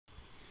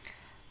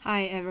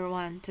Hi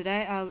everyone,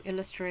 today I'll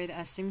illustrate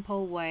a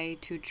simple way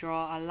to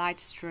draw a light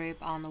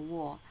strip on the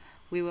wall.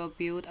 We will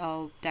build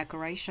a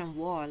decoration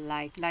wall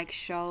like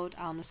showed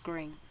on the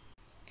screen.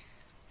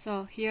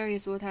 So here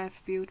is what I've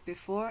built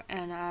before,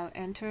 and I'll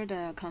enter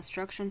the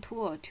construction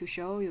tool to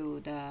show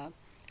you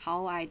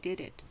how I did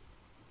it.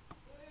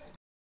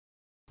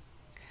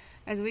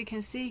 As we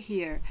can see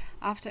here,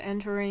 after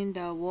entering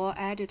the wall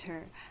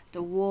editor,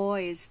 the wall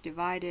is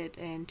divided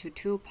into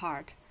two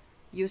parts.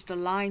 Use the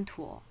line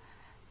tool.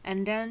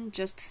 And then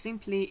just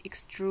simply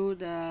extrude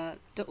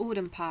the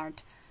wooden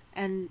part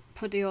and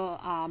put your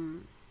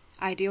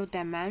ideal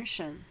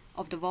dimension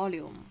of the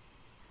volume.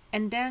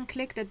 And then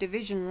click the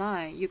division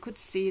line. You could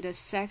see the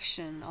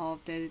section of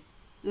the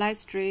light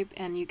strip,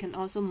 and you can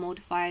also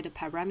modify the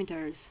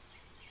parameters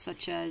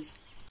such as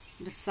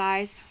the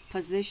size,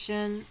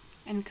 position,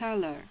 and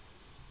color.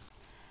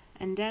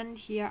 And then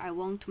here I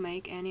want to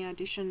make any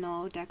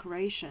additional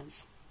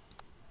decorations.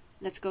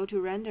 Let's go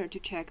to render to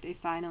check the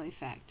final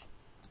effect.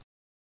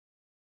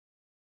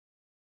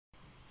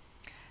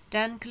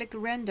 Then click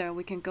render.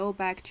 We can go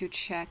back to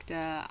check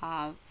the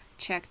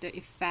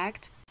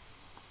effect,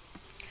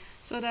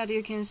 so that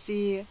you can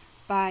see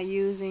by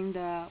using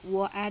the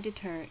wall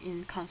editor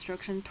in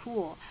construction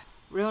tool,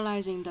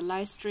 realizing the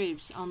light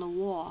strips on the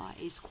wall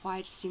is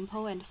quite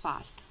simple and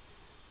fast.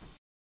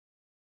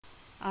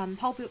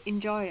 Hope you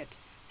enjoy it.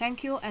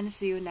 Thank you and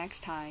see you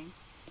next time.